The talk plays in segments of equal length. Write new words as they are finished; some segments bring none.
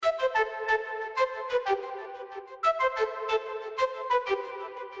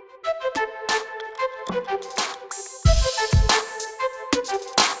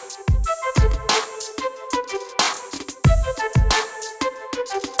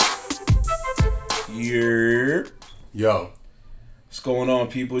Yeah. Yo. What's going on,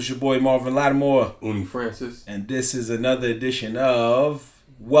 people? It's your boy Marvin Lattimore. Uni Francis. And this is another edition of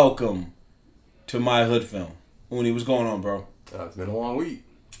Welcome to My Hood Film. Uni, what's going on, bro? It's been a long week.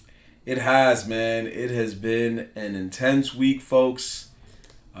 It has, man. It has been an intense week, folks.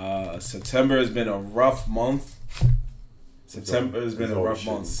 September has been a rough month. September has been a rough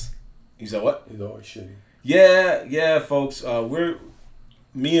month. You said what? It's always shitty. Yeah, folks.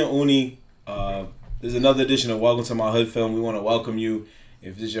 Me and Uni. There's another edition of Welcome to My Hood Film. We want to welcome you.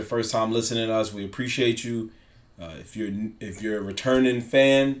 If this is your first time listening to us, we appreciate you. If you're a returning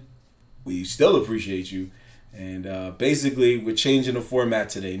fan, we still appreciate you. And basically, we're changing the format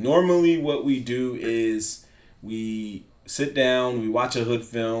today. Normally, what we do is we sit down, we watch a hood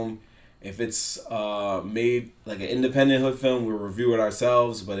film. If it's made like an independent hood film, we'll review it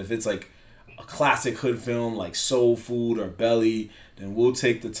ourselves. But if it's like a classic hood film like Soul Food or Belly, then we'll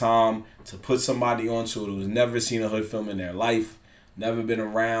take the time to put somebody onto it who's never seen a hood film in their life, never been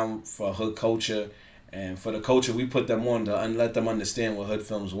around for hood culture. And for the culture, we put them on to let them understand what hood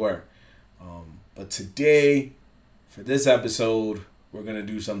films were. But today, for this episode, we're going to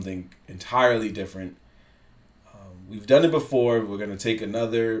do something entirely different. We've done it before. We're going to take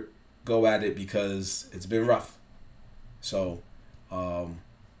another go at it because it's been rough. So,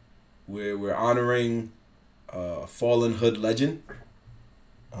 we're honoring a fallen hood legend.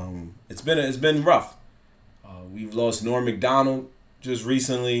 It's been rough. We've lost Norm Macdonald just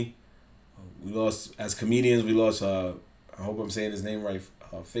recently. We lost, as comedians, I hope I'm saying his name right,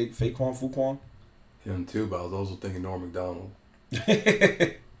 Fuquan. Him too, but I was also thinking Norm Macdonald.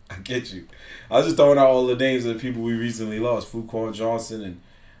 I get you. I was just throwing out all the names of the people we recently lost. Fuquan Johnson, and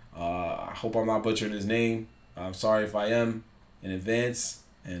I hope I'm not butchering his name. I'm sorry if I am in advance.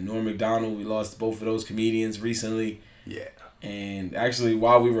 And Norm Macdonald, we lost both of those comedians recently. Yeah. And actually,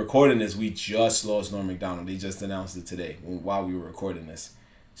 while we were recording this, we just lost Norm Macdonald. They just announced it today while we were recording this.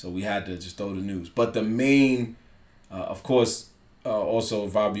 So we had to just throw the news. But the main, of course, also,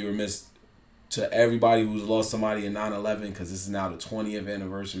 if I'd be remiss to everybody who's lost somebody in 9/11, because this is now the 20th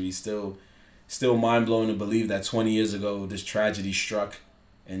anniversary. Still mind-blowing to believe that 20 years ago, this tragedy struck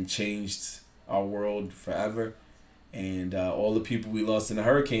and changed our world forever. And all the people we lost in the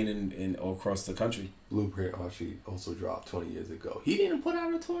hurricane in all across the country. Blueprint actually also dropped 20 years ago. He didn't put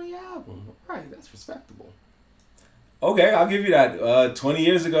out a 20 album. Right, that's respectable. Okay, I'll give you that. 20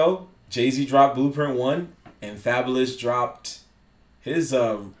 years ago, Jay-Z dropped Blueprint 1, and Fabulous dropped his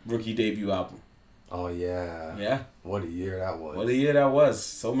rookie debut album. Oh, yeah. Yeah. What a year that was. What a year that was.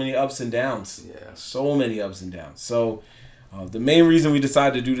 So many ups and downs. Yeah. So many ups and downs. So the main reason we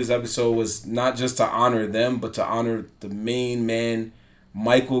decided to do this episode was not just to honor them, but to honor the main man,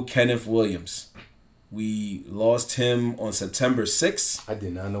 Michael Kenneth Williams. We lost him on September 6th. I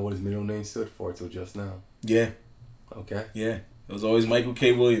did not know what his middle name stood for until just now. Yeah. Okay. Yeah. It was always Michael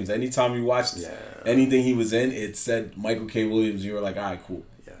K. Williams. Anytime you watched anything he was in, it said Michael K. Williams. You were like, all right, cool.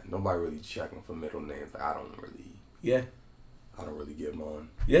 Yeah. Nobody really checking for middle names. Like, I don't really give mine.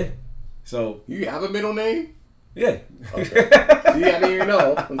 Yeah. So. You have a middle name? Yeah. Okay. See, I didn't even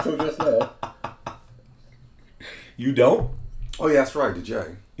know until just now. You don't? Oh, yeah, that's right. The J.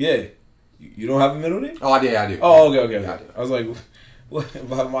 Yeah. You don't have a middle name? Oh, I do. Oh, okay. Yeah, I do. I was like, what,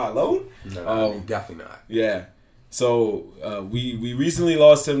 am I alone? No, definitely not. Yeah. So, we recently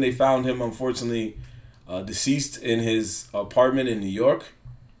lost him. They found him, unfortunately, deceased in his apartment in New York.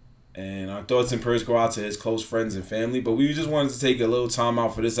 And our thoughts and prayers go out to his close friends and family. But we just wanted to take a little time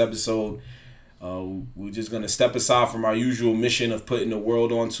out for this episode. We're just going to step aside from our usual mission of putting the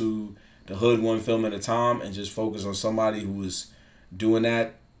world onto the hood one film at a time and just focus on somebody who is doing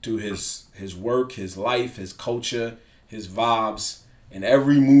that through his work, his life, his culture, his vibes, and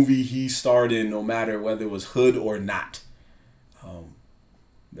every movie he starred in, no matter whether it was hood or not.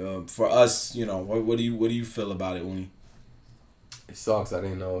 For us, what do you feel about it, Uni? It sucks. I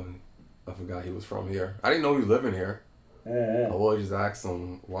didn't know. I forgot he was from here. I didn't know he was living here. Mm-hmm. I would just ask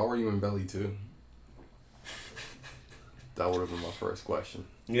him, why were you in Belly 2? That would have been my first question.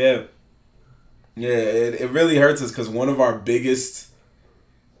 Yeah. Yeah, it really hurts us because one of our biggest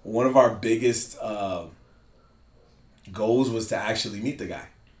goals was to actually meet the guy.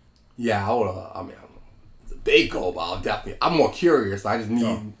 Yeah, I would. It's a big goal, but I'm more curious. I just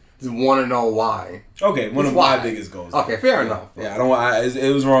want to know why. Okay, one of my biggest goals. Okay, fair enough. Yeah,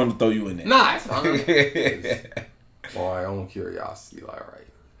 it was wrong to throw you in there. Nah, it's fine. My own curiosity, like, right.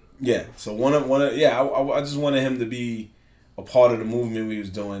 Yeah, so I just wanted him to be a part of the movement we was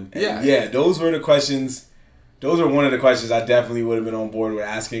doing. And those were the questions. Those are one of the questions I definitely would have been on board with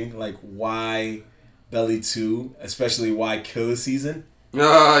asking. Like, why Belly 2? Especially why Killer Season?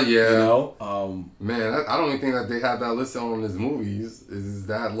 Yeah. You know, Man, I don't even think that they have that listed on his movies. Is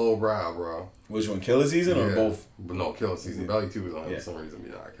that lowbrow, bro? which one, Killer Season or both? But no, Killer Season. Belly 2 is on for some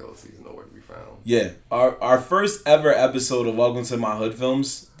reason. Not Killer Season. Nowhere to be found. Yeah, our first ever episode of Welcome to My Hood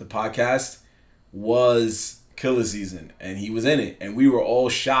Films, the podcast, was Killer Season, and he was in it, and we were all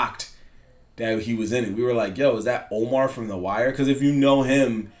shocked that he was in it. We were like, "Yo, is that Omar from The Wire?" Because if you know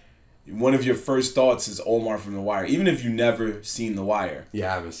him, one of your first thoughts is Omar from The Wire, even if you never seen The Wire.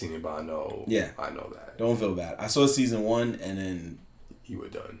 Yeah, I haven't seen it, but I know. Yeah, I know that. Don't feel bad. I saw season 1, and then you were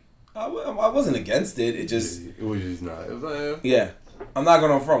done. I wasn't against it. It just it was just not. It was like, yeah. I'm not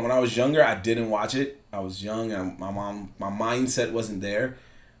gonna front. When I was younger, I didn't watch it. I was young, and my mindset wasn't there.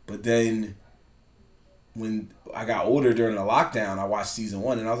 But then, when I got older during the lockdown, I watched season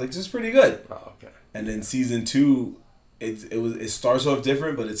 1, and I was like, "This is pretty good." Oh, okay. And then season 2, it starts off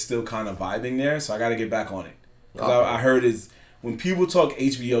different, but it's still kind of vibing there. So I got to get back on it. Because I heard when people talk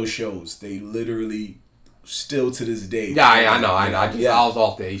HBO shows, they literally still to this day. Yeah, I know. I was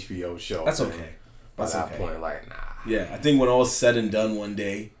off the HBO show. That's okay. By that point, like, nah. Yeah, I think when all's said and done one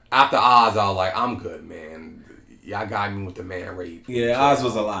day. After Oz, I was like, I'm good, man. Y'all got me with the man rape. Yeah, Oz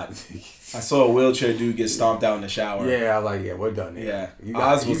was a lot. I saw a wheelchair dude get stomped out in the shower. Yeah, I was like, yeah, we're done here. Yeah,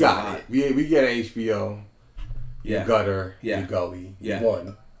 Oz was a lot. We get HBO. Yeah. You gutter. Yeah. You gully. Yeah. You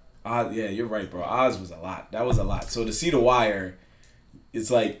won. Yeah, you're right, bro. Oz was a lot. That was a lot. So to see The Wire,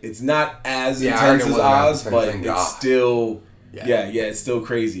 it's like, it's not as intense as Oz, but it's still, it's still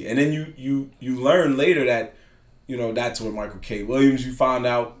crazy. And then you learn later that, you know, that's where Michael K. Williams, you found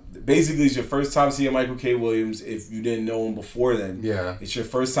out, basically it's your first time seeing Michael K. Williams if you didn't know him before then. Yeah. It's your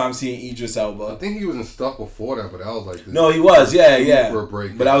first time seeing Idris Elba. I think he was in stuff before that, but that was like this. No, he was, yeah.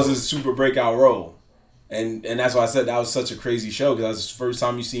 Breakout. But that was his super breakout role. And that's why I said that was such a crazy show, because that was the first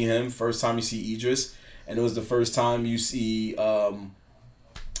time you see him, first time you see Idris, and it was the first time you see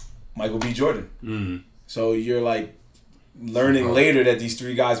Michael B. Jordan. Mm-hmm. So you're like learning later that these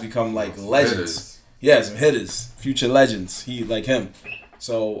three guys become like legends. Hitters. Yeah, some hitters, future legends. He like him.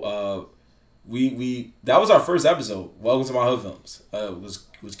 So we that was our first episode. Welcome to My Hood Films.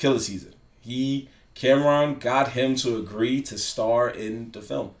 Was Killer Season. Cameron got him to agree to star in the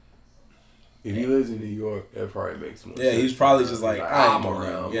film. If he lives in New York, it probably makes more sense. Yeah, he's probably just like, I'm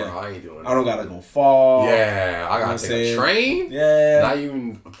around, bro. I ain't doing I don't gotta go far. Yeah, I gotta take a train. Yeah. Not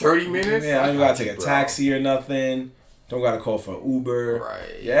even 30 minutes. Yeah, I don't gotta take a taxi or nothing. Don't gotta call for Uber.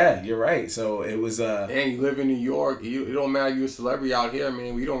 Right. Yeah, you're right. So it was and you live in New York. It don't matter you're a celebrity out here,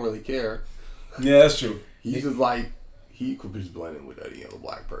 man. We don't really care. Yeah, that's true. He's just like, he could just blend in with any other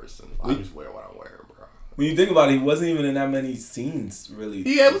black person. I just wear what I'm wearing, bro. When you think about it, he wasn't even in that many scenes, really.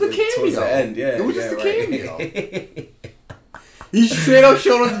 Yeah, it was a cameo. Towards the end, yeah. It was just a cameo. He straight up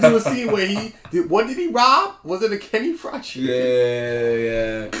showed up to do a scene where he did. What did he rob? Was it a Kenny Fried Chicken?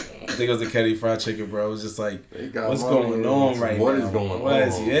 Yeah. I think it was a Kenny Fried Chicken, bro. It was just like, what's going on right now? What is going on? Why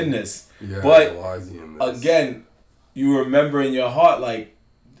is he in this? Yeah, but why is he in this? Again, you remember in your heart, like,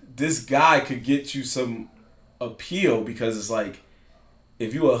 this guy could get you some appeal, because it's like,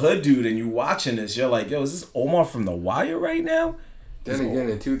 if you a hood dude and you watching this, you're like, yo, is this Omar from The Wire right now? Then again,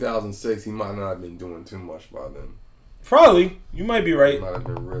 in 2006, he might not have been doing too much by then. Probably. You might be right. It might have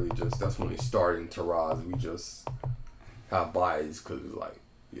been really just, that's when he started in Taraz. We just have bias because it's like,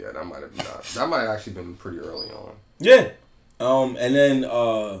 yeah, that might have been not. That might have actually been pretty early on. Yeah. And then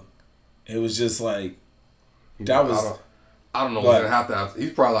it was just like, that was... I don't know what's gonna happen after.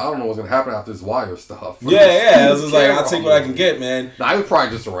 He's probably. I don't know what's gonna happen after this Wire stuff. Yeah. It was just like, I'll take what I can get, man. Nah, he was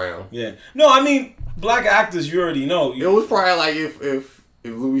probably just around. Yeah. No, I mean, black actors, you already know. It was probably like if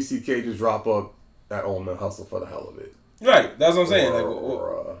Louis C.K. just drop up that All Men Hustle for the hell of it. Right. That's what I'm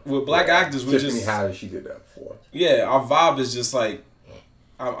saying. With black actors, we Tiffany just. Haddish, she did that before. Yeah, our vibe is just like,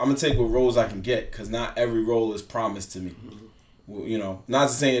 I'm gonna take what roles I can get, because not every role is promised to me. You know, not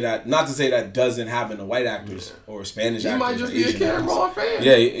to say that doesn't happen to white actors or Spanish actors. He might just be a Cameron fan.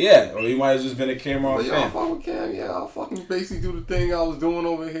 Yeah, or he might have just been a Cameron fan. I'll fuck with Cam. Yeah, I'll fucking basically do the thing I was doing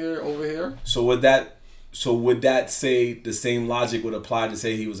over here. So would that say the same logic would apply to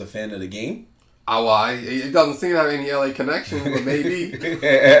say he was a fan of the game? It doesn't seem to have any LA connection, but maybe.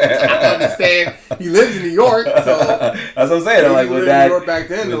 I understand. He lives in New York, so that's what I'm saying. I'm like, with that, New York back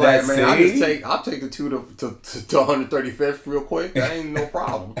then, like, man, I'll take the 2 to 135th real quick. That ain't no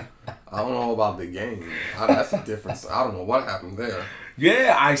problem. I don't know about the game. That's a difference. I don't know what happened there.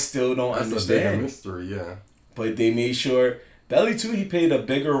 Yeah, I still don't understand. That's a bigger mystery. Yeah, but they made sure Belly 2, he played a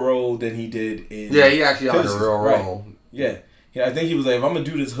bigger role than he did in. Yeah, he actually had a real role. Yeah. Yeah, I think he was like, if I'm gonna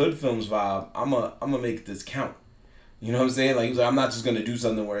do this hood films vibe, I'm gonna make this count. You know what I'm saying? Like, he was like, I'm not just gonna do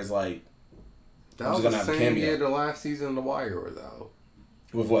something where it's like, that was the same year the last season of The Wire was out.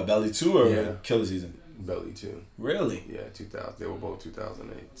 With what, Belly 2 or Yeah. Killer Season? Belly 2. Really? Yeah, 2000. They were both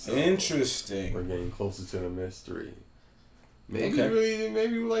 2008. So Interesting. we're getting closer to the mystery. Maybe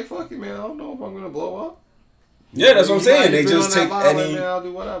maybe we're like, fuck it, man. I don't know if I'm gonna blow up. Yeah, that's what I'm saying. They Maybe just take any. man, I'll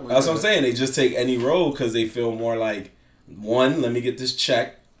do whatever. That's what I'm saying. They just take any role because they feel more like, one, let me get this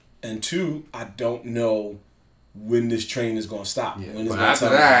check, and two, I don't know when this train is gonna stop. Yeah. When But after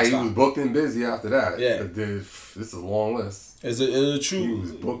that, he was booked and busy. After that, Yeah. This is a long list. It's a true. He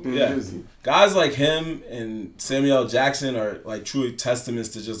was booked and busy. Guys like him and Samuel L. Jackson are like true testaments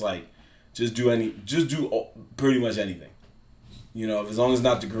to just do pretty much anything. You know, as long as it's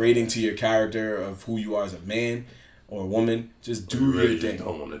not degrading to your character of who you are as a man or a woman, just do really your thing.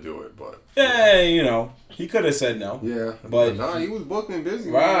 Don't want to do it, but yeah, you know, he could have said no. Yeah, but nah, he was booked and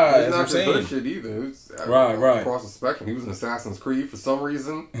busy. Right, it's that's not what I'm saying. good shit either. It's Right. across the spectrum. He was in Assassin's Creed for some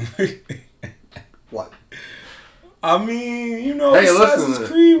reason. What? I mean, you know, Hey, Assassin's listen,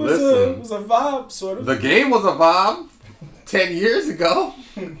 Creed was a vibe, sort of. The game was a vibe 10 years ago.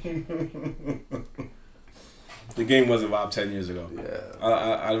 The game was a vibe 10 years ago. Yeah.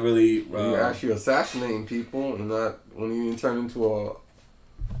 I really... When you're actually assassinating people and not when you turn into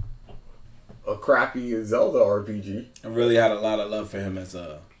a crappy Zelda RPG. I really had a lot of love for him as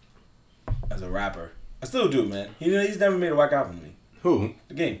a rapper. I still do, man. He's never made a whack album to me. Who?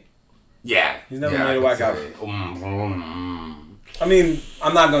 The game. Yeah. He's never made a whack album. I mean,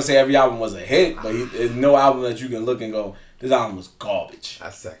 I'm not going to say every album was a hit, but there's no album that you can look and go, this album was garbage.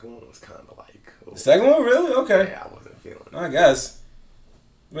 That second one was kind of like... The second one? Really? Okay. Yeah, I wasn't feeling it. I guess.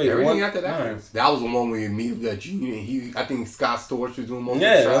 Wait, everything after that. Right. That was the one where he I think Scott Storch was doing most of the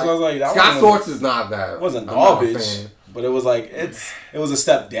Yeah, that's what I was like. That Scott Storch is not that. It wasn't garbage, but it was like, it was a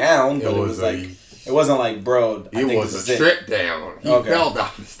step down, but it was like, it wasn't like, bro, it was a strip down. He fell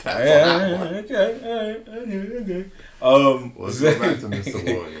down the steps. Okay. Let's go back to Mr.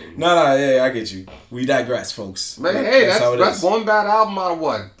 Williams. No, I get you. We digress, folks. Man, hey, that's one bad album out of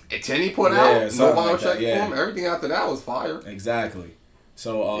what? 10 he put out? Nobody was checking for him? Everything after that was fire. Exactly.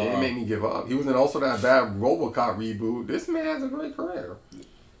 So, it made me give up. He was in also that bad RoboCop reboot. This man has a great career.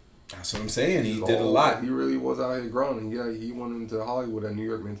 That's what I'm saying. He did a lot. He really was out here growing. And yeah, he went into Hollywood at New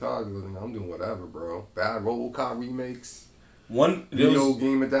York mentality. I'm doing whatever, bro. Bad RoboCop remakes. Video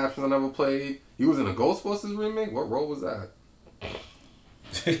game adaptations I never played. He was in a Ghostbusters remake. What role was that?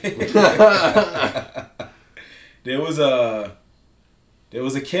 There was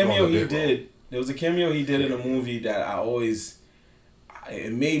a cameo he did. There was a cameo he did in a movie that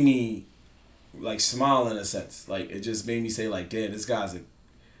it made me like smile in a sense. Like it just made me say like, damn, this guy's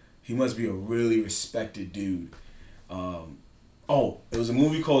he must be a really respected dude. It was a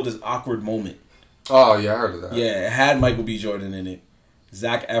movie called This Awkward Moment. Oh yeah, I heard of that. Yeah, it had Michael B. Jordan in it,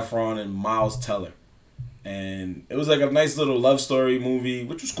 Zac Efron and Miles Teller, and it was like a nice little love story movie,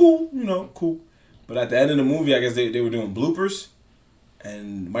 which was cool, cool. But at the end of the movie, I guess they were doing bloopers,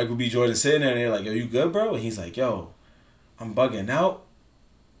 and Michael B. Jordan sitting there, and they're like, "Yo, you good, bro?" And he's like, "Yo, I'm bugging out.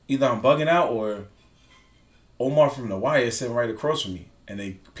 Either I'm bugging out or Omar from The Wire is sitting right across from me." And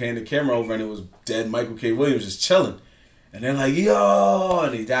they panned the camera over, and it was dead Michael K. Williams just chilling. And they're like, yo,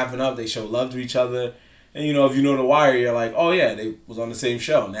 and they dapping up. They show love to each other. And, if you know The Wire, you're like, oh, yeah, they was on the same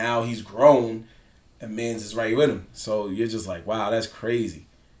show. Now he's grown, and Mans is right with him. So you're just like, wow, that's crazy.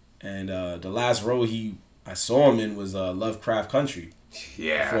 And the last role I saw him in was Lovecraft Country.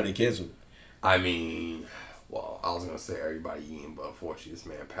 Yeah. Before they canceled. I mean, well, I was going to say everybody eating, but unfortunately this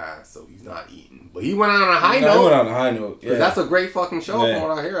man passed, so he's not eating. But he went out on a high note. He went on a high note, yeah. That's a great fucking show from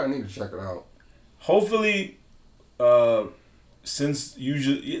what I hear. I need to check it out. Hopefully... since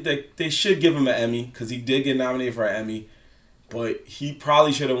usually they should give him an Emmy because he did get nominated for an Emmy, but he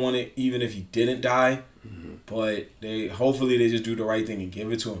probably should have won it even if he didn't die. Mm-hmm. But hopefully they just do the right thing and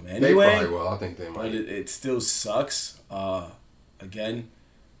give it to him anyway. They probably will. I think they might. But it still sucks. Again,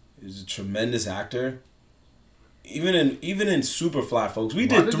 he's a tremendous actor. Even in Superfly, folks, we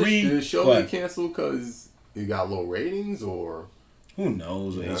did 3. Did the show get canceled because it got low ratings or? Who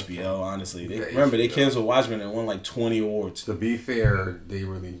knows with HBO, honestly. They canceled Watchmen and won like 20 awards. To be fair, they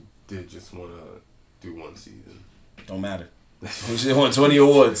really did just want to do one season. Don't matter. They should have won 20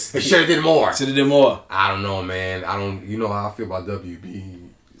 awards. They should have did more. Should have did more. I don't know, man. You know how I feel about WB.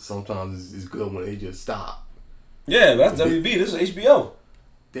 Sometimes it's good when they just stop. Yeah, that's WB. This is HBO.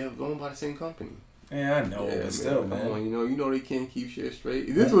 They're owned by the same company. Yeah, I know, but still, man. Come on, you know they can't keep shit straight.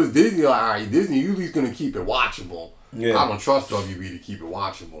 If this was Disney, like, all right, Disney usually is going to keep it watchable. Yeah. I don't trust WB to keep it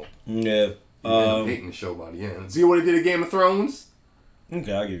watchable. Yeah. I'm hating the show by the end. See what they did at Game of Thrones?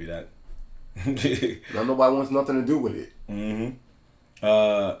 Okay, I'll give you that. Now nobody wants nothing to do with it. Mm-hmm.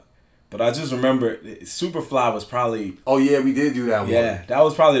 But I just remember Superfly was probably... Oh, yeah, we did do that one. Yeah, that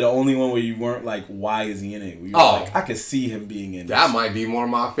was probably the only one where you weren't like, why is he in it? You were like, I could see him being in it. That might be one of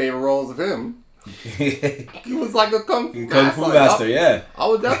my favorite roles of him. He was like a Kung Fu Master, yeah. I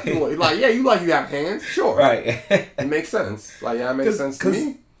would definitely... Like, yeah, you have hands? Sure. Right. It makes sense. Like, yeah, it makes sense to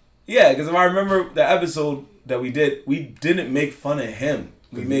me. Yeah, because if I remember the episode that we didn't make fun of him.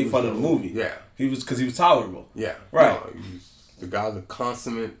 We made fun of the movie. Yeah. Because he was tolerable. Yeah. Right. No, the guy's a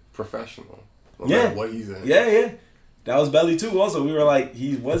consummate professional. No matter what he's in. Yeah. That was Belly 2 also. We were like,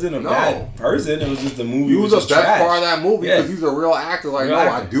 he wasn't a bad person. It was just the movie. He was the best trash. part of that movie because he's a real actor. Like, real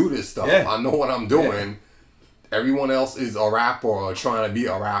actor. I do this stuff. Yeah. I know what I'm doing. Yeah. Everyone else is a rapper or trying to be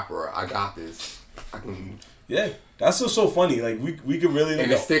a rapper. I got this. I can. Yeah. That's what's so funny. Like, we could really look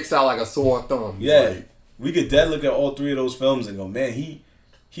and it sticks out like a sore thumb. Yeah. Like, we could dead look at all three of those films and go, man, he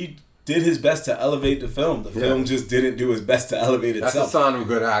did his best to elevate the film. The film just didn't do his best to elevate itself. That's a sign of a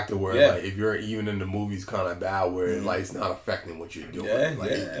good actor where, like, if you're even in the movies kind of bad where, like, it's not affecting what you're doing.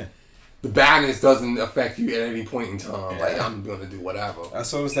 The badness doesn't affect you at any point in time. Like, I'm going to do whatever.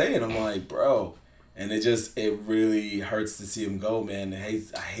 That's what I'm saying. I'm like, bro. And it really hurts to see him go, man.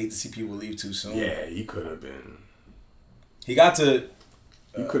 I hate to see people leave too soon. Yeah, he could have been. He got to...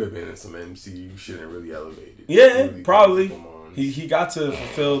 He could have been in some MCU shit and really elevated. Yeah, really probably. He got to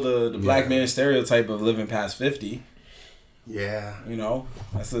fulfill the black man stereotype of living past 50. Yeah. You know?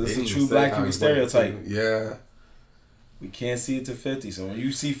 That's a true black people stereotype. Yeah. We can't see it to 50. So when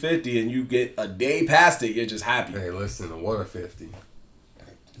you see 50 and you get a day past it, you're just happy. Hey, listen, what a 50.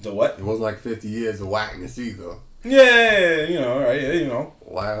 The what? It wasn't like 50 years of whackness either. Yeah, you know, right? Yeah, you know.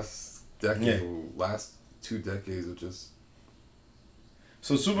 Last 2 decades of just...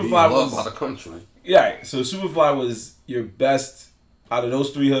 So Superfly was... out of country. Yeah, so Superfly was your best out of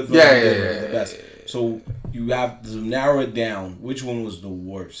those three hood films. The best. So you have to narrow it down. Which one was the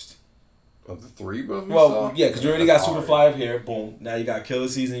worst? Of the three movies? Well, yeah, because you already got Superfly up here. Boom. Now you got Killer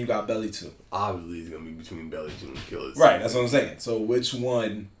Season. You got Belly 2. Obviously, it's gonna be between Belly 2 and Killer Season. Right. That's what I'm saying. So which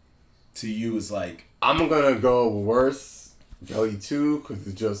one to you is like? I'm gonna go worse. Belly 2 because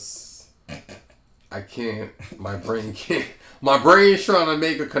it just I can't. My brain can't. My brain's trying to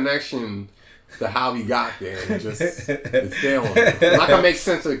make a connection to how we got there, and it's failing. I'm not gonna make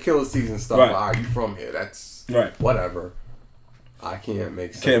sense of the Killer Season stuff. Right. All right, you from here? That's right. Whatever. I can't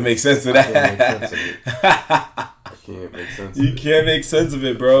make sense. Can't make sense of that. I can't make sense of it. You can't make sense of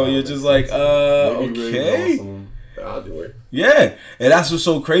it, bro. You're just like, okay. Really I'll do it. Yeah, and that's what's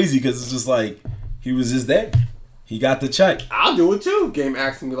so crazy because it's just like he was just there. He got the check. I'll do it too. Game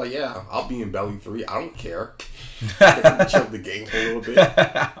asking me like, yeah, I'll be in Belly 3. I don't care. Chill the game for a little bit.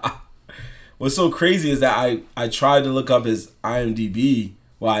 What's so crazy is that I tried to look up his IMDb.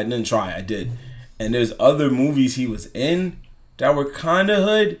 Well, I didn't try. I did. And there's other movies he was in that were kind of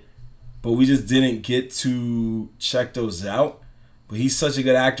hood, but we just didn't get to check those out. But he's such a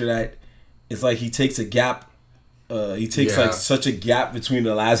good actor that it's like he takes a gap. Like such a gap between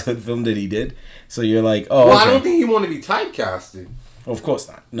the last hood film that he did. So you're like, oh. Well, okay. I don't think he want to be typecasted. Of course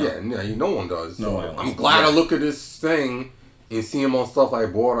not. No. Yeah, no one does. So no one I'm glad I look at this thing and see him on stuff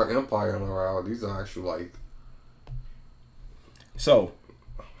like Border Empire and around. These are actually like. So.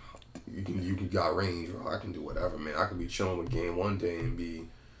 You got range, bro. I can do whatever, man. I can be chilling with Game one day and be.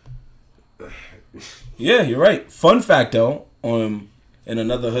 Yeah, you're right. Fun fact though, in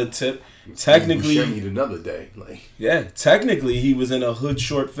another hood tip, technically. You need another day, like. Yeah, technically he was in a hood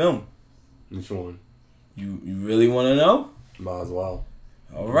short film. Which one? You really want to know? Might as well.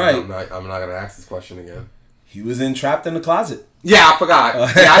 All right. I'm not gonna ask this question again. He was in Trapped in the Closet. Yeah, I forgot.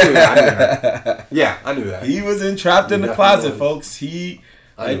 Yeah, I knew that. Yeah, I knew that. He was in Trapped in the Closet, folks.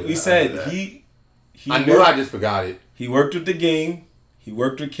 I knew I just forgot it. He worked with The Game. He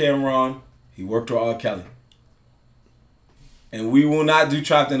worked with Cameron. He worked with R. Kelly. And we will not do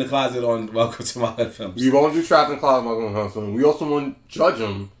Trapped in the Closet on Welcome to My Hood Films. We won't do Trapped in the Closet on Welcome to My Hood Films. We also won't judge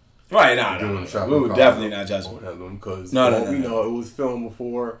him. Right, no. We would definitely not judge him. Because we know it was filmed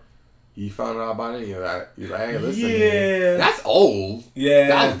before he found out about any of that. He's like, hey, listen, that's old. Yeah.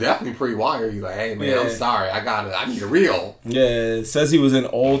 That was definitely pre-wired. He's like, hey, man, I'm sorry. I need a reel. Yeah, it says he was in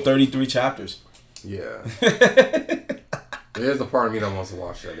all 33 chapters. Yeah. There's a part of me that wants to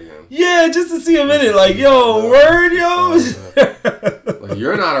watch that again. Yeah, just to see him in it. Like, yo, word, yo. Like,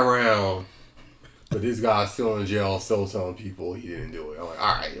 you're not around, but this guy's still in jail, still telling people he didn't do it. I'm like,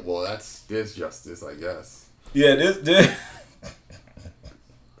 all right, well, there's justice, I guess. Yeah,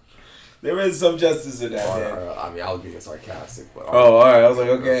 there is some justice in that. I mean, I was being sarcastic, but all right. I was like,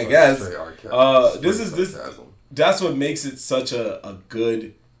 okay, I guess. Sarcasm. That's what makes it such a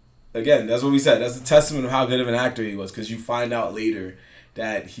good. Again, that's what we said. That's a testament of how good of an actor he was, because you find out later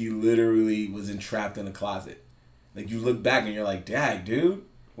that he literally was entrapped in a closet. Like, you look back and you're like, dang, dude,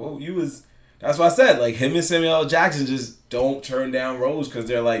 well, you was... That's what I said. Like, him and Samuel L. Jackson just don't turn down roles because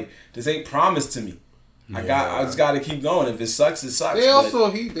they're like, this ain't promised to me. Yeah. I just got to keep going. If it sucks, it sucks. They also,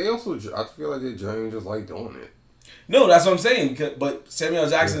 I feel like they genuinely just like doing it. No, that's what I'm saying. But Samuel L.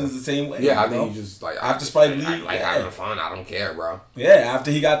 Jackson is the same way. Yeah, I mean, he just like after Spike Lee, having fun. I don't care, bro. Yeah,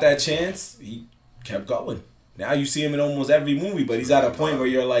 after he got that chance, he kept going. Now you see him in almost every movie, but he's at a point where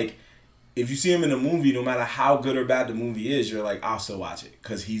you're like, if you see him in a movie, no matter how good or bad the movie is, you're like, I'll still watch it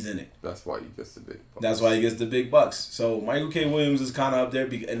because he's in it. That's why he gets the big bucks. That's why he gets the big bucks. So Michael K. Williams is kind of up there,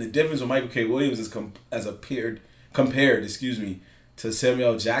 and the difference with Michael K. Williams is compared to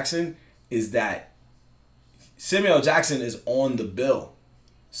Samuel L. Jackson is that Samuel L. Jackson is on the bill.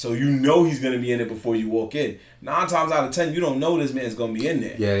 So you know he's going to be in it before you walk in. 9 times out of 10, you don't know this man's going to be in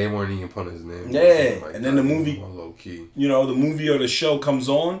there. Yeah, they weren't even putting his name. Yeah, and then the movie, low key. You know, the movie or the show comes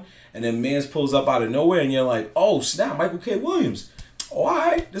on, and then Mans pulls up out of nowhere, and you're like, oh, snap, Michael K. Williams. Oh, all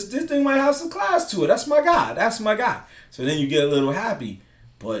right, this thing might have some class to it. That's my guy. So then you get a little happy.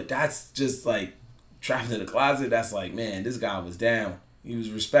 But that's just like, trapped in the closet, that's like, man, this guy was down. He was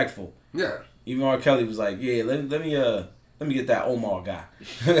respectful. Yeah. Even R. Kelly was like, yeah, let me get that Omar guy.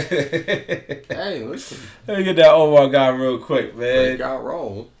 Hey, listen. Let me get that Omar guy real quick, man. Got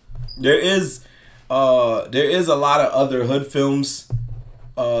roll. There is a lot of other hood films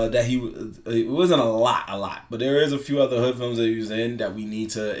that it wasn't a lot, but there is a few other hood films that he was in that we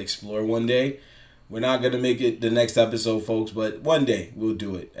need to explore one day. We're not gonna make it the next episode, folks, but one day we'll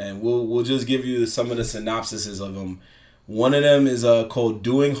do it, and we'll just give you some of the synopsises of them. One of them is called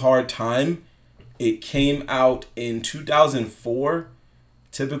Doing Hard Time. It came out in 2004.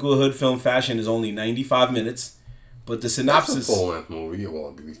 Typical hood film fashion is only 95 minutes. But the synopsis... That's a full-length movie.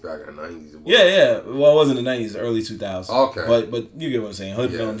 Well, at least back in the 90s. Yeah. Well, it wasn't the 90s, early 2000s. Okay. But you get what I'm saying. Hood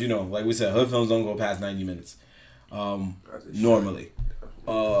films, you know, like we said, hood films don't go past 90 minutes. Normally.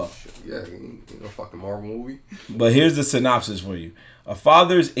 Ain't no fucking Marvel movie. But here's the synopsis for you. A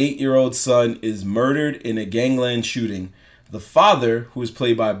father's 8-year-old son is murdered in a gangland shooting. The father, who is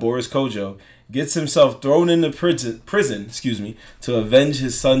played by Boris Kodjoe, gets himself thrown into prison, to avenge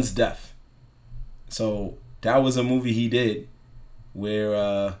his son's death. So that was a movie he did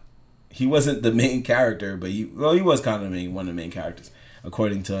where he wasn't the main character, but he was kind of one of the main characters,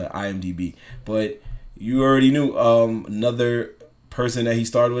 according to IMDb. But you already knew another person that he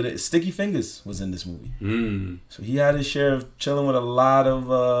starred with, Sticky Fingers, was in this movie. So he had his share of chilling with a lot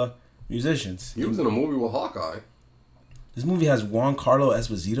of musicians. He was in a movie with Hawkeye. This movie has Juan Carlos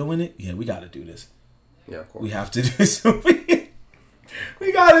Esposito in it. Yeah, we got to do this. Yeah, of course. We have to do this movie.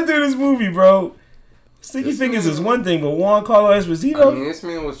 We got to do this movie, bro. Sticky Fingers is one thing, but Juan Carlos Esposito... I mean, this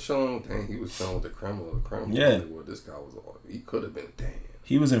man was chilling... He was chilling with the criminal. Yeah. This guy was... He could have been... Damn.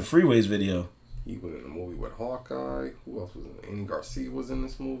 He was in Freeway's video. He was in a movie with Hawkeye. Who else was in it? Andy Garcia was in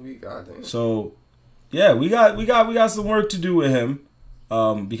this movie. Goddamn. So, yeah, we got some work to do with him.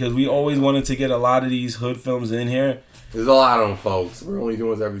 Because we always wanted to get a lot of these hood films in here. There's a lot of them, folks. We're only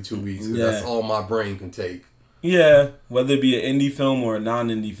doing this every 2 weeks. Yeah. That's all my brain can take. Yeah, whether it be an indie film or a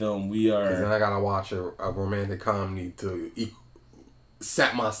non-indie film, we are... Because then I got to watch a romantic comedy to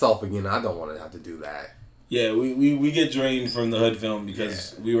set myself again. I don't want to have to do that. Yeah, we get drained from the hood film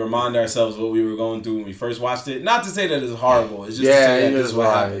because we remind ourselves what we were going through when we first watched it. Not to say that it's horrible. It's just to say that this is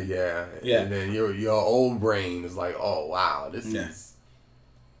what happened. Yeah. And then your old brain is like, oh, wow, this is...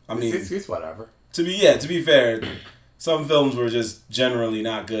 I mean... It's whatever. To be fair, some films were just generally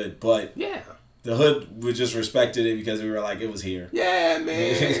not good, but... Yeah. The hood, we just respected it because we were like, it was here. Yeah,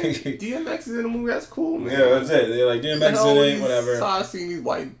 man. DMX is in the movie. That's cool, man. Yeah, that's it. They're like, DMX is in it, whatever. So I seen these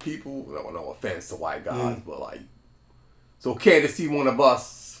white people. No offense to white guys, but like, it's okay to see one of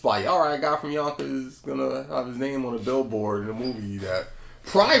us like, all right, a guy from Yonkers is gonna have his name on a billboard in a movie that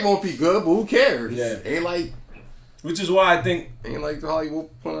probably won't be good, but who cares? Yeah. Ain't like. Which is why I think... Ain't like Hollywood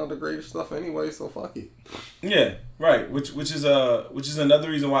putting out the greatest stuff anyway, so fuck it. Yeah, right. Which is another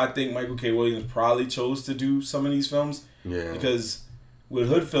reason why I think Michael K. Williams probably chose to do some of these films. Yeah. Because with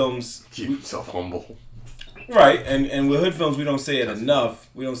hood films... Keep yourself humble. Right. And with hood films, we don't say it enough.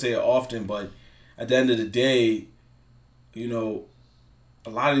 We don't say it often, but at the end of the day, you know,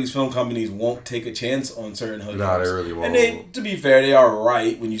 a lot of these film companies won't take a chance on certain hood films. They really won't. And to be fair, they are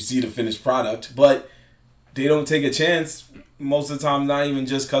right when you see the finished product, but... They don't take a chance most of the time, not even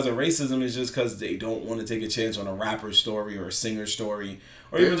just because of racism. It's just because they don't want to take a chance on a rapper's story or a singer's story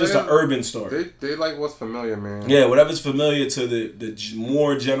or even just an urban story. They like what's familiar, man. Yeah, whatever's familiar to the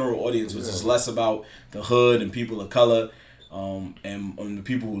more general audience, which is less about the hood and people of color and the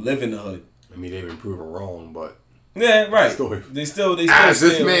people who live in the hood. I mean, they've been proven wrong, but... Yeah, right. They still as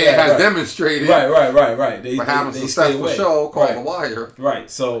this man has demonstrated. Right. They have a successful show called The Wire. Right.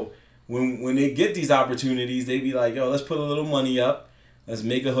 So when they get these opportunities, they be like, yo, let's put a little money up, let's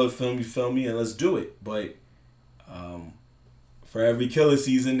make a hood film, you feel me, and let's do it. But for every killer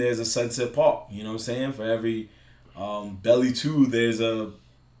season, there's a Sunset Park. You know what I'm saying? For every Belly 2, there's a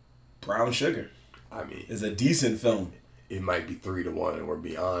Brown Sugar. I mean, it's a decent film. It might be 3-1, and we're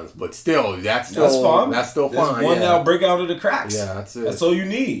being honest, but still, that's fun. That's still fun. There's one that'll break out of the cracks. Yeah, that's it. That's all you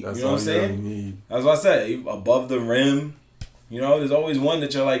need. You know what I'm saying? Need. That's what I said. Above the rim, you know, there's always one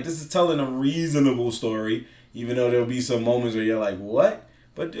that you're like, this is telling a reasonable story, even though there'll be some moments where you're like, what?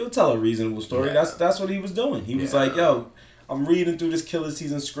 But it'll tell a reasonable story. Yeah. That's what he was doing. He was like, yo, I'm reading through this killer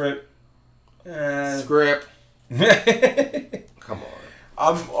season script. Come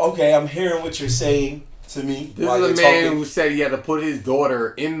on. I'm hearing what you're saying to me. This is a man who said he had to put his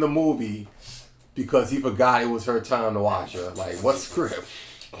daughter in the movie because he forgot it was her time to watch her. Like, what script?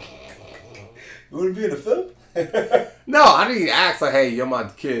 You want to be in the film? No, I didn't ask like, hey, you're my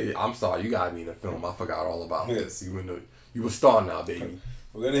kid. I'm sorry, you gotta be in the film. I forgot all about this. You a star now, baby.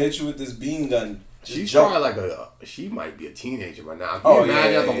 We're gonna hit you with this bean gun. She's probably like she might be a teenager by now. Can you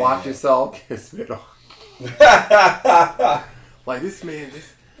imagine you have to watch yourself get spit on? Like this man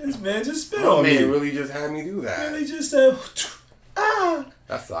just spit on me. Really just had me do that. Really just said, ah.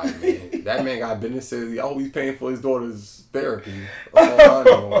 That's all right, man. That man got businesses. He always paying for his daughter's therapy. That's all I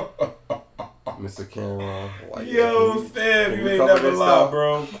know. Mr. Cameron. Like, yo, fam, you ain't never lie,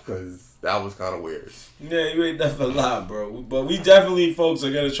 bro. Because that was kind of weird. Yeah, you ain't never lie, bro. But we definitely, folks,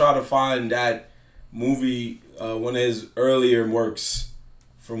 are going to try to find that movie, one of his earlier works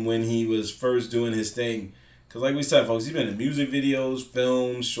from when he was first doing his thing. Because like we said, folks, he's been in music videos,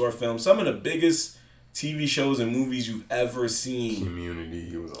 films, short films, some of the biggest TV shows and movies you've ever seen.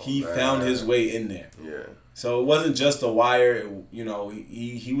 Community, he found his way in there. Yeah. So it wasn't just The Wire. You know,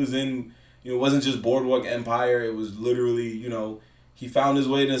 he was in, you know, it wasn't just Boardwalk Empire. It was literally, you know, he found his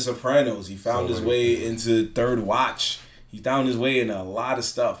way into Sopranos. He found his way into Third Watch. He found his way into a lot of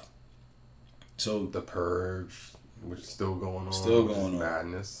stuff. So The Purge, which is still going on. Still going on.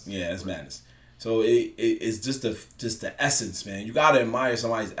 Madness. Yeah, it's madness. So it's just the essence, man. You gotta admire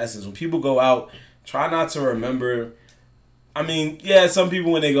somebody's essence. When people go out, try not to remember. I mean, yeah, some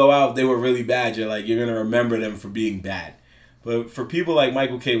people when they go out, they were really bad. You're gonna remember them for being bad. But for people like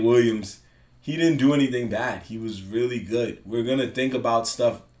Michael K. Williams, he didn't do anything bad. He was really good. We're gonna think about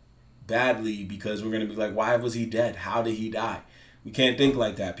stuff badly because we're gonna be like, why was he dead? How did he die? We can't think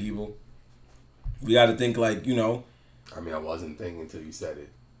like that, people. We gotta think like, you know. I mean, I wasn't thinking until you said it.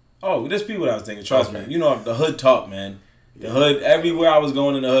 Oh, there's people that I was thinking. Trust me. You know, the hood talk, man. The hood, everywhere I was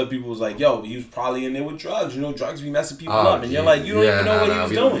going in the hood, people was like, yo, he was probably in there with drugs. You know, drugs be messing people up. And you're like, you don't even know what he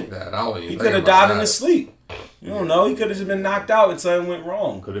was doing. He could have died in his sleep. You don't know. He could have just been knocked out and something went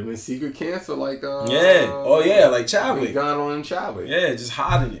wrong. Could have been secret cancer like... yeah. Oh, yeah, like Chadwick. Gone on Chadwick. Yeah, just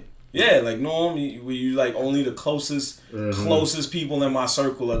hiding it. Yeah, like Norm, you like only the closest people in my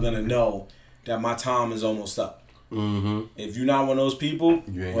circle are going to know that my time is almost up. Mm-hmm. If you're not one of those people,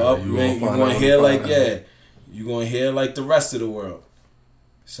 you're gonna hear like you're gonna hear like the rest of the world.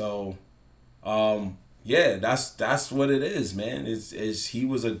 So, yeah, that's what it is, man. Is he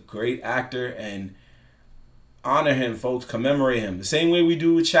was a great actor, and honor him, folks. Commemorate him the same way we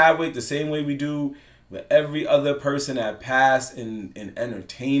do with Chadwick, the same way we do with every other person that passed in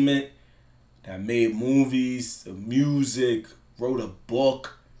entertainment, that made movies, music, wrote a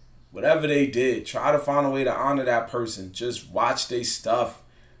book. Whatever they did, try to find a way to honor that person. Just watch their stuff,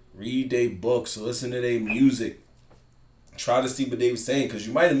 read their books, listen to their music. Try to see what they were saying, because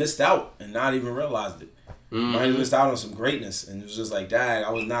you might have missed out and not even realized it. You might have missed out on some greatness, and it was just like, dang, I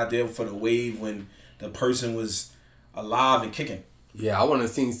was not there for the wave when the person was alive and kicking. Yeah, I wouldn't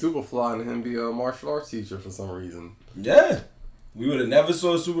have seen Superfly and him be a martial arts teacher for some reason. Yeah, we would have never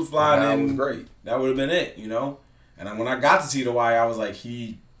saw Superfly. That was great. That would have been it, you know. And when I got to see The Wire, I was like,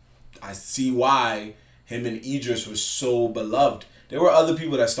 I see why him and Idris were so beloved. There were other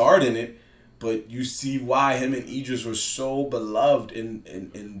people that starred in it, but you see why him and Idris were so beloved in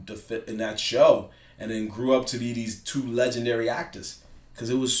that show, and then grew up to be these two legendary actors,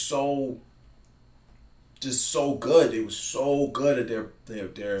 because it was so good. It was so good at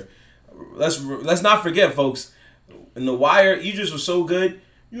their. Let's not forget, folks. In The Wire, Idris was so good.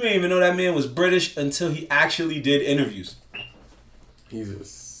 You didn't even know that man was British until he actually did interviews.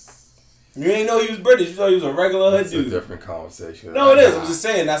 You ain't know he was British. You thought he was a regular hood dude. It's a different conversation. No, it is. I'm just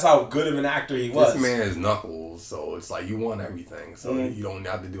saying that's how good of an actor he was. This man is Knuckles, so it's like you want everything, so you don't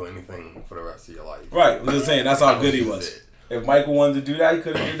have to do anything for the rest of your life. Right. I'm just saying that's how good he was. If Michael wanted to do that, he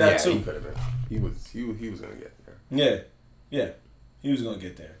could have did that too. He could have been. He was gonna get there. Yeah. He was gonna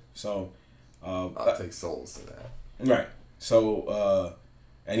get there. So I'll take solace in that. Right. So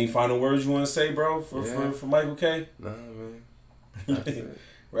any final words you want to say, bro, for Michael K? Nah, man. That's it.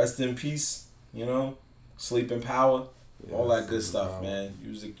 Rest in peace. Sleep in power. Yeah, all that good stuff, man.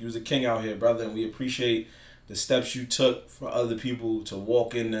 You was a king out here, brother, and we appreciate the steps you took for other people to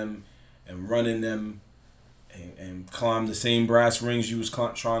walk in them and run in them and climb the same brass rings you was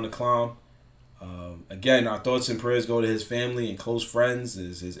trying to climb. Again, our thoughts and prayers go to his family and close friends,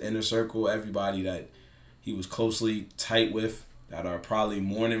 his inner circle, everybody that he was closely tight with that are probably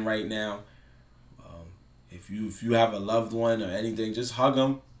mourning right now. If you have a loved one or anything, just hug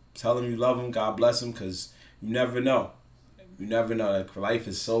them, tell them you love them, God bless them, because you never know. You never know. Like, life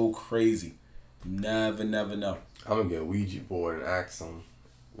is so crazy. You never know. I'm going to get a Ouija board and ask them,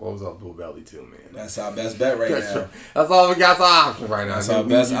 what was up Bill Belly too, man? That's our best bet right now. That's all we got to option right now. That's our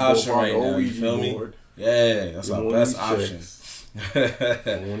best option right now. You feel me? Yeah, that's our best option.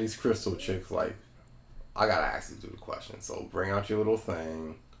 One of these crystal chicks, like, I got to ask you the question. So bring out your little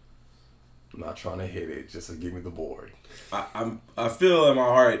thing. I'm not trying to hit it. Just to give me the board. I feel in my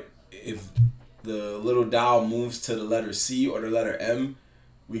heart, if the little dial moves to the letter C or the letter M,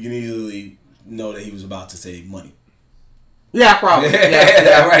 we can easily know that he was about to say money. Yeah, probably.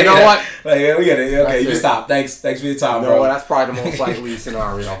 Yeah, right. You know what? Like, yeah, we get it. Okay, you stop. Thanks for your time, bro. No, that's probably the most likely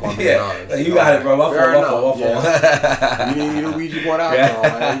scenario. If I'm being honest. You got it, bro. My fault. You need a Ouija board out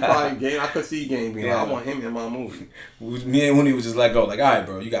there. He probably game. I could see game being. I want him in my movie. Me and Winnie would just let go. Like, all right,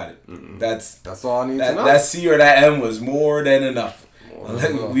 bro, you got it. Mm-hmm. That's all I need to know. That C or that M was more than enough.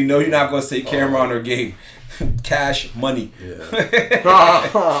 We know you're not going to say Cameron or game. Cash money. Yeah.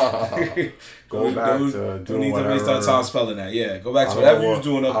 Go back to doing don't need whatever. to waste our time spelling that. Yeah, go back to whatever you was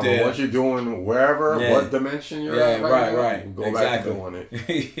doing up there. What you're doing wherever, what dimension you're at right. Go back to doing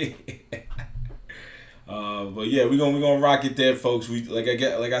it. But yeah, we're gonna rock it there, folks. We like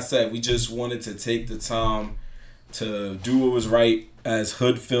I said, we just wanted to take the time to do what was right as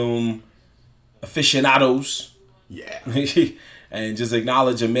hood film aficionados. Yeah. And just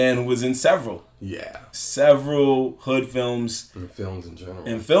acknowledge a man who was in several hood films. And films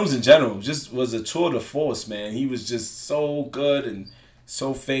in general. Just was a tour de force, man. He was just so good and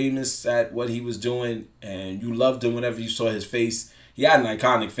so famous at what he was doing, and you loved him whenever you saw his face. He had an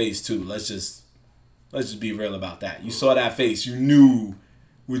iconic face too. Let's just be real about that. You saw that face, you knew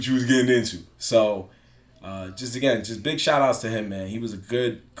what you was getting into. So just big shout outs to him, man. He was a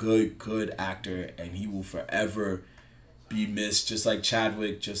good actor, and he will forever be missed, just like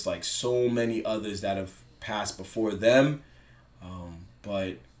Chadwick, just like so many others that have passed before them.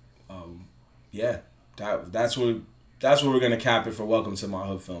 That's where we're gonna cap it for Welcome to My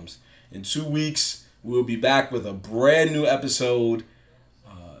Hood Films. In 2 weeks, we'll be back with a brand new episode.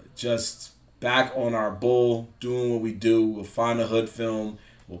 Just back on our bull, doing what we do. We'll find a hood film,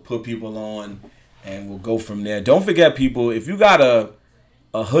 we'll put people on, and we'll go from there. Don't forget, people, if you got a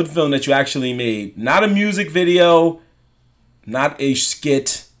hood film that you actually made, not a music video, not a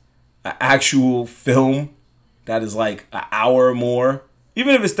skit, an actual film that is like an hour or more.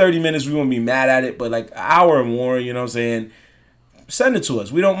 Even if it's 30 minutes, we won't be mad at it, but like an hour or more, you know what I'm saying? Send it to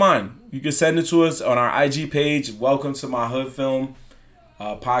us. We don't mind. You can send it to us on our IG page, Welcome to My Hood Film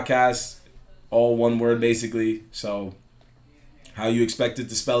podcast, all one word basically. So how you expected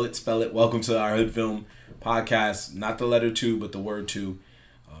to spell it. Welcome to our Hood Film podcast. Not the letter 2, but the word 2.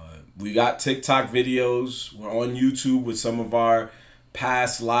 We got TikTok videos. We're on YouTube with some of our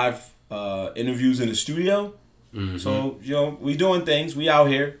past live interviews in the studio. Mm-hmm. So, we doing things. We out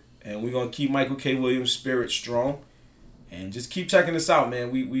here. And we're going to keep Michael K. Williams' spirit strong. And just keep checking us out,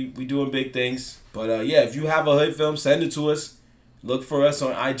 man. We doing big things. But, if you have a hood film, send it to us. Look for us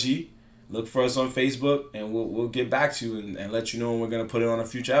on IG. Look for us on Facebook. And we'll get back to you and let you know when we're going to put it on a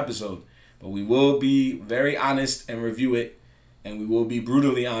future episode. But we will be very honest and review it. And we will be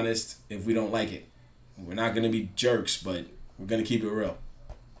brutally honest if we don't like it. We're not going to be jerks, but we're going to keep it real.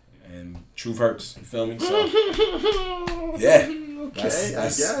 And truth hurts. You feel me? So, yeah. Okay, I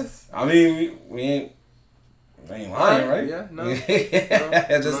guess. I mean, we ain't lying, right? Yeah, no.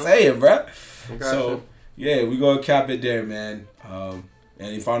 Just say it, bro. So, yeah, we going to cap it there, man.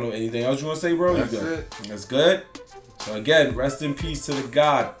 Anything else you want to say, bro? That's it. That's good. So again, rest in peace to the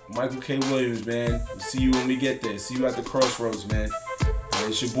God, Michael K. Williams, man. We'll see you when we get there. See you at the crossroads, man.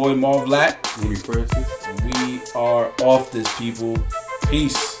 It's your boy Marv Latt. Louis Francis. And we are off this, people.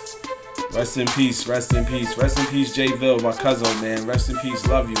 Peace. Rest in peace. Rest in peace. Rest in peace, J. Ville, my cousin, man. Rest in peace.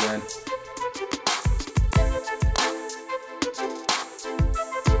 Love you, man.